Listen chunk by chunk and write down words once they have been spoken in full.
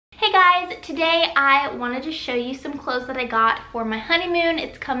guys, today I wanted to show you some clothes that I got for my honeymoon.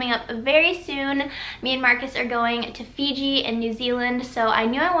 It's coming up very soon. Me and Marcus are going to Fiji and New Zealand, so I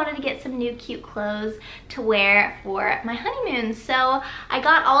knew I wanted to get some new cute clothes to wear for my honeymoon. So I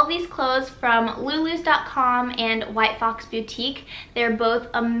got all of these clothes from Lulus.com and White Fox Boutique. They're both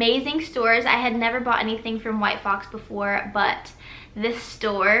amazing stores. I had never bought anything from White Fox before, but this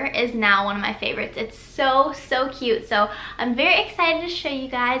store is now one of my favorites. It's so cute. So I'm very excited to show you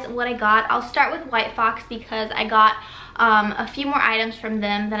guys what I got. I'll start with White Fox because I got a few more items from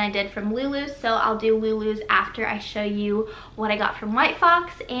them than I did from Lulus, so I'll do Lulus after I show you what I got from White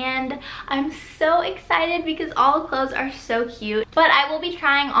Fox. And I'm so excited because all the clothes are so cute. But I will be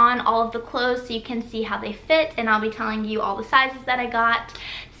trying on all of the clothes so you can see how they fit, and I'll be telling you all the sizes that I got.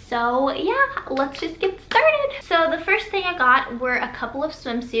 So yeah, let's just get started. So the first thing I got were a couple of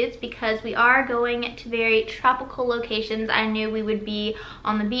swimsuits because we are going to very tropical locations. I knew we would be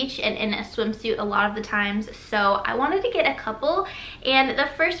on the beach and in a swimsuit a lot of the times, so I wanted to get a couple. And the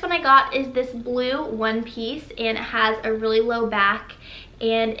first one I got is this blue one piece, and it has a really low back,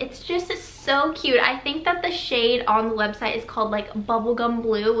 and it's just so cute. I think that the shade on the website is called like bubblegum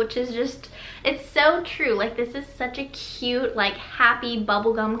blue, which is just, it's so true. Like, this is such a cute, like, happy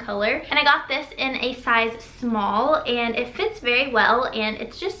bubblegum color. And I got this in a size small, and it fits very well, and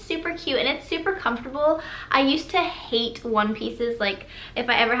it's just super cute, and it's super comfortable. I used to hate one pieces. Like, if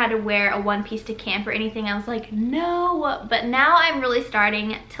I ever had to wear a one piece to camp or anything, I was like, no. But now I'm really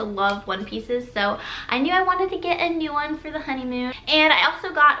starting to love one pieces, so I knew I wanted to get a new one for the honeymoon. And I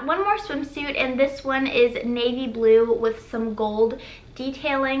also got one more swimsuit, and this one is navy blue with some gold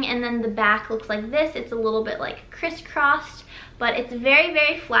detailing, and then the back looks like this. It's a little bit like crisscrossed, but it's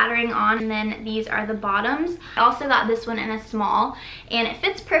very flattering on. And then these are the bottoms. I also got this one in a small, and it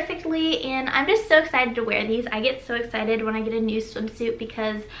fits perfectly, and I'm just so excited to wear these. I get so excited when I get a new swimsuit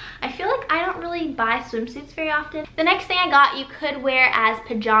because I feel like I don't really buy swimsuits very often. The next thing I got, you could wear as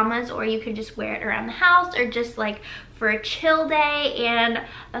pajamas, or you could just wear it around the house, or just like for a chill day, and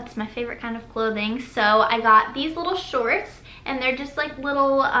that's my favorite kind of clothing. So I got these little shorts, and they're just like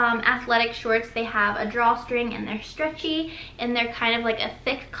little athletic shorts. They have a drawstring, and they're stretchy, and they're kind of like a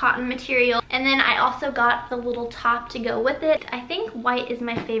thick cotton material. And then I also got the little top to go with it. I think white is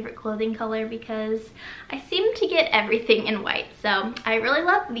my favorite clothing color because I seem to get everything in white, so I really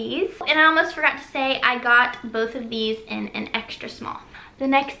love these. And I almost forgot to say, I got both of these in an extra small. The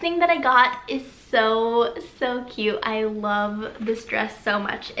next thing that I got is so cute. I love this dress so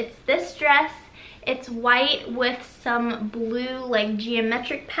much. It's this dress. It's white with some blue like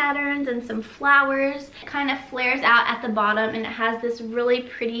geometric patterns and some flowers. It kind of flares out at the bottom, and it has this really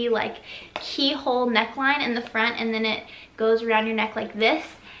pretty like keyhole neckline in the front, and then it goes around your neck like this.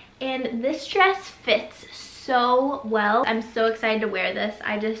 And this dress fits so well. I'm so excited to wear this.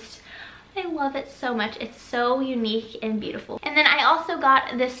 I love it so much. It's so unique and beautiful. And then I also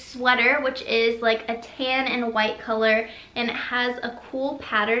got this sweater, which is like a tan and white color, and it has a cool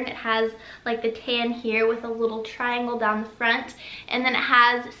pattern. It has like the tan here with a little triangle down the front, and then it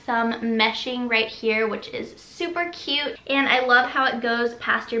has some meshing right here, which is super cute. And I love how it goes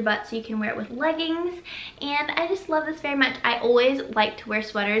past your butt, so you can wear it with leggings, and I just love this very much. I always like to wear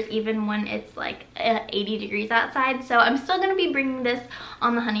sweaters even when it's like 80 degrees outside, so I'm still gonna be bringing this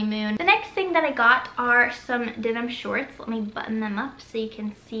on the honeymoon. The next thing that I got are some denim shorts. Let me button them up so you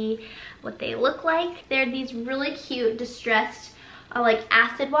can see what they look like. They're these really cute distressed like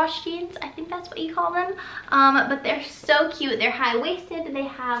acid wash jeans. I think that's what you call them. But they're so cute. They're high-waisted. They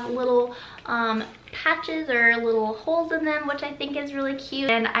have little patches or little holes in them, which I think is really cute.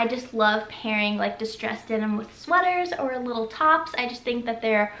 And I just love pairing like distressed denim with sweaters or little tops. I just think that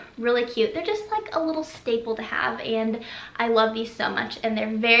they're really cute. They're just like a little staple to have, and I love these so much, and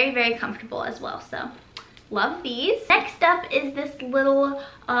they're very comfortable as well. So love these. Next up is this little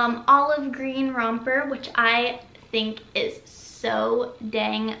olive green romper, which I think is so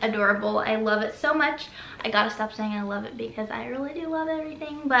dang adorable. I love it so much. I gotta stop saying I love it because I really do love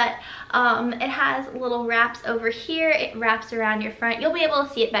everything. But it has little wraps over here. It wraps around your front. You'll be able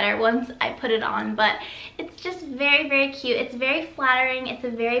to see it better once I put it on, but it's just very cute. It's very flattering. It's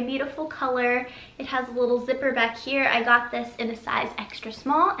a very beautiful color. It has a little zipper back here. I got this in a size extra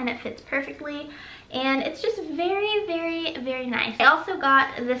small, and it fits perfectly. And it's just very nice. I also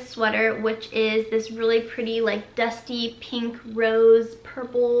got this sweater, which is this really pretty like dusty pink rose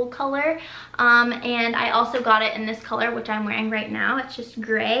purple color, and I also got it in this color, which I'm wearing right now. It's just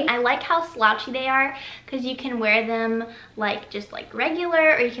gray. I like how slouchy they are because you can wear them like just like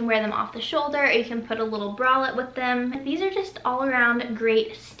regular, or you can wear them off the shoulder, or you can put a little bralette with them. These are just all around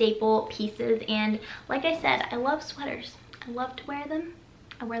great staple pieces, and like I said, I love sweaters. I love to wear them.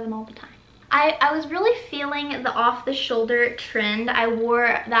 I wear them all the time. I was really feeling the off the shoulder trend. I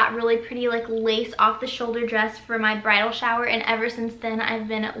wore that really pretty like lace off the shoulder dress for my bridal shower, and ever since then I've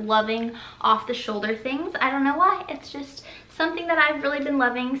been loving off the shoulder things. I don't know why, it's just something that I've really been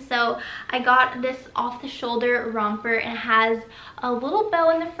loving. So I got this off the shoulder romper, and it has a little bow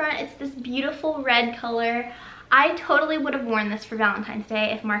in the front. It's this beautiful red color. I totally would have worn this for Valentine's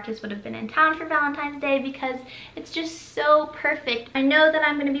Day if Marcus would have been in town for Valentine's Day, because it's just so perfect. I know that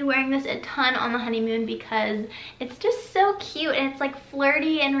I'm going to be wearing this a ton on the honeymoon because it's just so cute, and it's like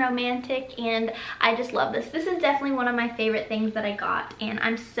flirty and romantic, and I just love this. This is definitely one of my favorite things that I got, and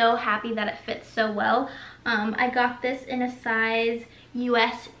I'm so happy that it fits so well. I got this in a size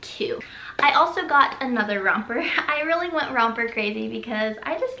US 2. I also got another romper. I really went romper crazy because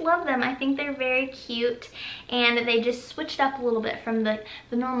I just love them. I think they're very cute, and they just switched up a little bit from the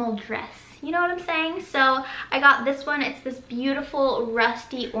normal dress. You know what I'm saying? So I got this one. It's this beautiful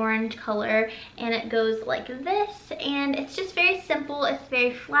rusty orange color, and it goes like this, and it's just very simple. It's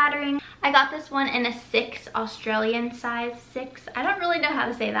very flattering. I got this one in a 6, Australian size 6. I don't really know how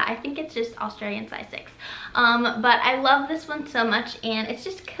to say that. I think it's just Australian size 6. But I love this one so much, and it's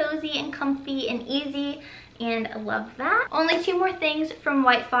just cozy and comfy and easy, and I love that. Only 2 more things from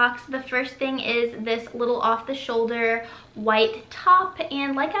White Fox. The first thing is this little off the shoulder white top,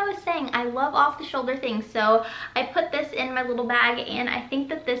 and like I was saying, I love off the shoulder things, so I put this in my little bag, and I think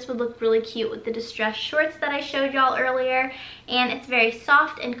that this would look really cute with the distressed shorts that I showed y'all earlier. And it's very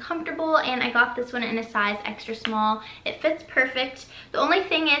soft and comfortable, and I got this one in a size extra small. It fits perfect. The only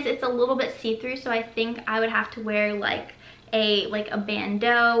thing is it's a little bit see-through, so I think I would have to wear like a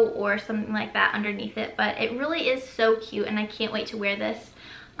bandeau or something like that underneath it, but it really is so cute, and I can't wait to wear this.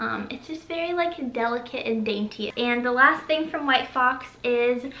 It's just very like delicate and dainty. And the last thing from White Fox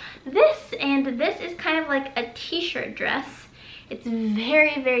is this, and this is kind of like a t-shirt dress. It's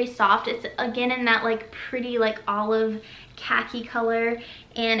very, very soft. It's again in that like pretty like olive khaki color,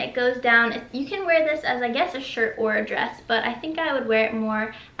 and it goes down. You can wear this as, I guess, a shirt or a dress, but I think I would wear it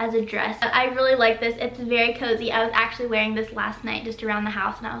more as a dress. I really like this. It's very cozy. I was actually wearing this last night just around the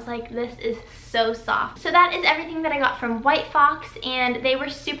house, and I was like, this is so soft. So that is everything that I got from White Fox, and they were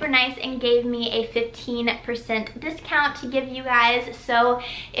super nice and gave me a 15% discount to give you guys. So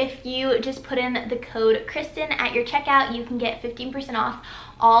if you just put in the code Kristin at your checkout, you can get 15% off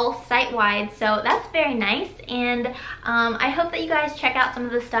all site-wide, so that's very nice. And I hope that you guys check out some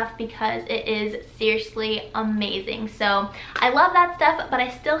of the stuff because it is seriously amazing. So I love that stuff, but I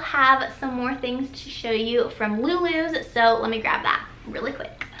still have some more things to show you from Lulus, so let me grab that really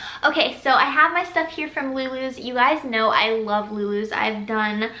quick. Okay, so I have my stuff here from Lulus. You guys know I love Lulus. I've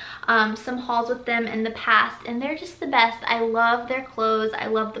done some hauls with them in the past, and they're just the best. I love their clothes. I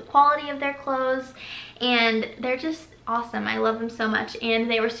love the quality of their clothes, and they're just awesome. I love them so much, and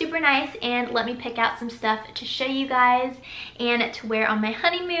they were super nice and let me pick out some stuff to show you guys and to wear on my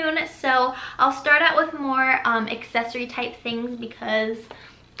honeymoon. So I'll start out with more accessory type things because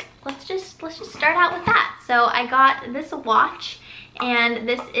let's just start out with that. So I got this watch, and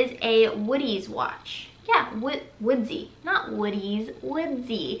this is a Woody's watch. Yeah, Woodsy, not Woody's,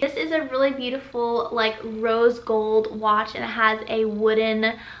 Woodsy. This is a really beautiful like rose gold watch, and it has a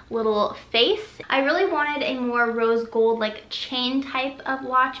wooden little face. I really wanted a more rose gold like chain type of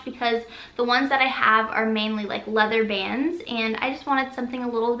watch because the ones that I have are mainly like leather bands, and I just wanted something a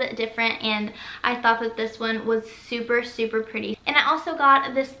little bit different, and I thought that this one was super, super pretty. And I also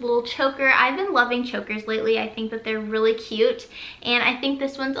got this little choker. I've been loving chokers lately. I think that they're really cute, and I think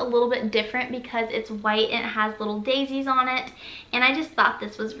this one's a little bit different because it's white and it has little daisies on it, and I just thought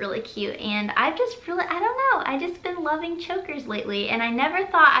this was really cute. And I've just really, I don't know, I just been loving chokers lately, and I never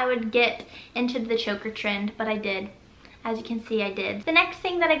thought I would get into the choker trend, but I did. As you can see, I did. The next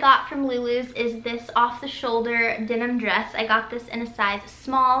thing that I got from Lulus is this off-the-shoulder denim dress. I got this in a size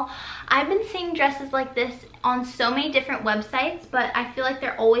small. I've been seeing dresses like this on so many different websites, but I feel like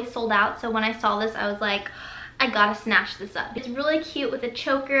they're always sold out. So when I saw this, I was like, I gotta snatch this up. It's really cute with a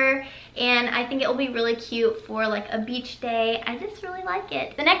choker, and I think it will be really cute for like a beach day. I just really like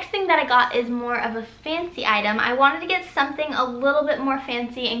it. The next thing that I got is more of a fancy item. I wanted to get something a little bit more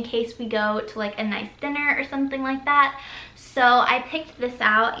fancy in case we go to like a nice dinner or something like that. So I picked this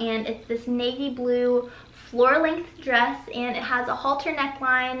out, and it's this navy blue floor-length dress, and it has a halter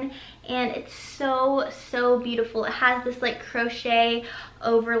neckline, and it's so, so beautiful. It has this like crochet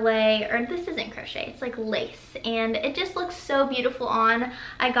overlay, or this isn't crochet, it's like lace, and it just looks so beautiful on.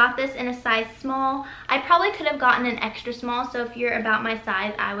 I got this in a size small. I probably could have gotten an extra small, so if you're about my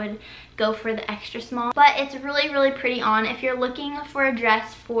size, I would go for the extra small, but it's really pretty on. If you're looking for a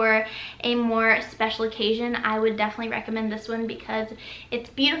dress for a more special occasion, I would definitely recommend this one because it's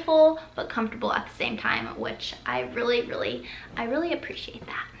beautiful but comfortable at the same time, which I really appreciate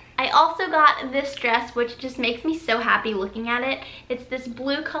that. I also got this dress, which just makes me so happy looking at it. It's this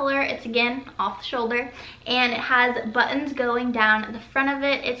blue color. It's again off the shoulder, and it has buttons going down the front of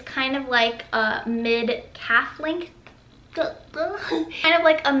it. It's kind of like a mid-calf length kind of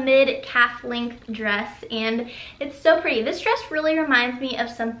like a mid-calf length dress, and it's so pretty. This dress really reminds me of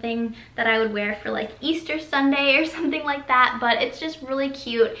something that I would wear for like Easter Sunday or something like that, but it's just really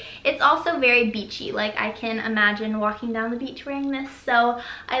cute. It's also very beachy. Like, I can imagine walking down the beach wearing this, so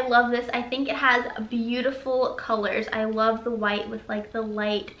I love this. I think it has beautiful colors. I love the white with like the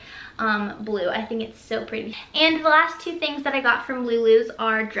light blue. I think it's so pretty. And the last two things that I got from Lulus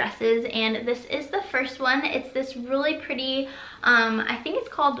are dresses, and this is the first one. It's this really pretty, I think it's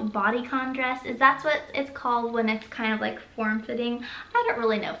called bodycon dress. That's what it's called when it's kind of like form-fitting. I don't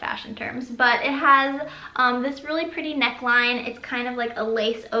really know fashion terms, but it has this really pretty neckline. It's kind of like a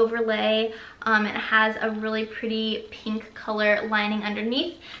lace overlay. It has a really pretty pink color lining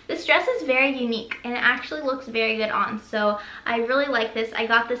underneath. This dress is very unique, and it actually looks very good on, so I really like this. I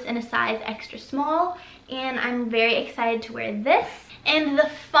got this in a size extra small, and I'm very excited to wear this. And the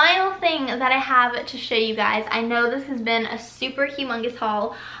final thing that I have to show you guys, I know this has been a super humongous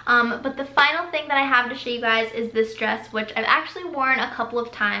haul, but the final thing that I have to show you guys is this dress, which I've actually worn a couple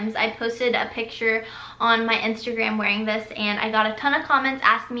of times. I posted a picture on my Instagram wearing this, and I got a ton of comments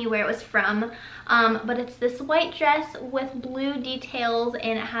asking me where it was from. But it's this white dress with blue details,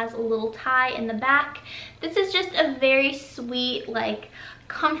 and it has a little tie in the back. This is just a very sweet, like,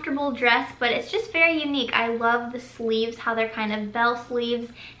 comfortable dress, but it's just very unique. I love the sleeves, how they're kind of bell sleeves,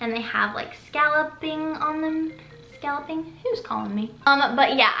 and they have like scalloping on them. Scalloping? Who's calling me?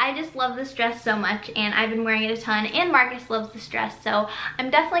 But yeah, I just love this dress so much, and I've been wearing it a ton, and Marcus loves this dress, so I'm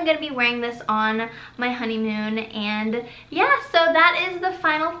definitely going to be wearing this on my honeymoon. And yeah, so that is the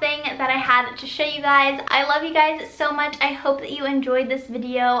final thing that I had to show you guys. I love you guys so much. I hope that you enjoyed this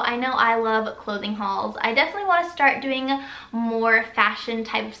video. I know I love clothing hauls. I definitely want to start doing more fashion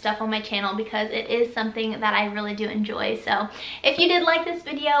type of stuff on my channel because it is something that I really do enjoy. So if you did like this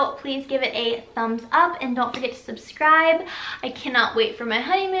video, please give it a thumbs up, and don't forget to subscribe. I cannot wait for my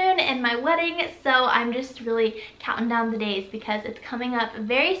honeymoon and my wedding, so I'm just really counting down the days because it's coming up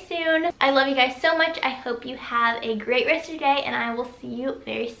very soon. I love you guys so much. I hope you have a great rest of your day, and I will see you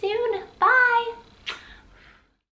very soon. Bye!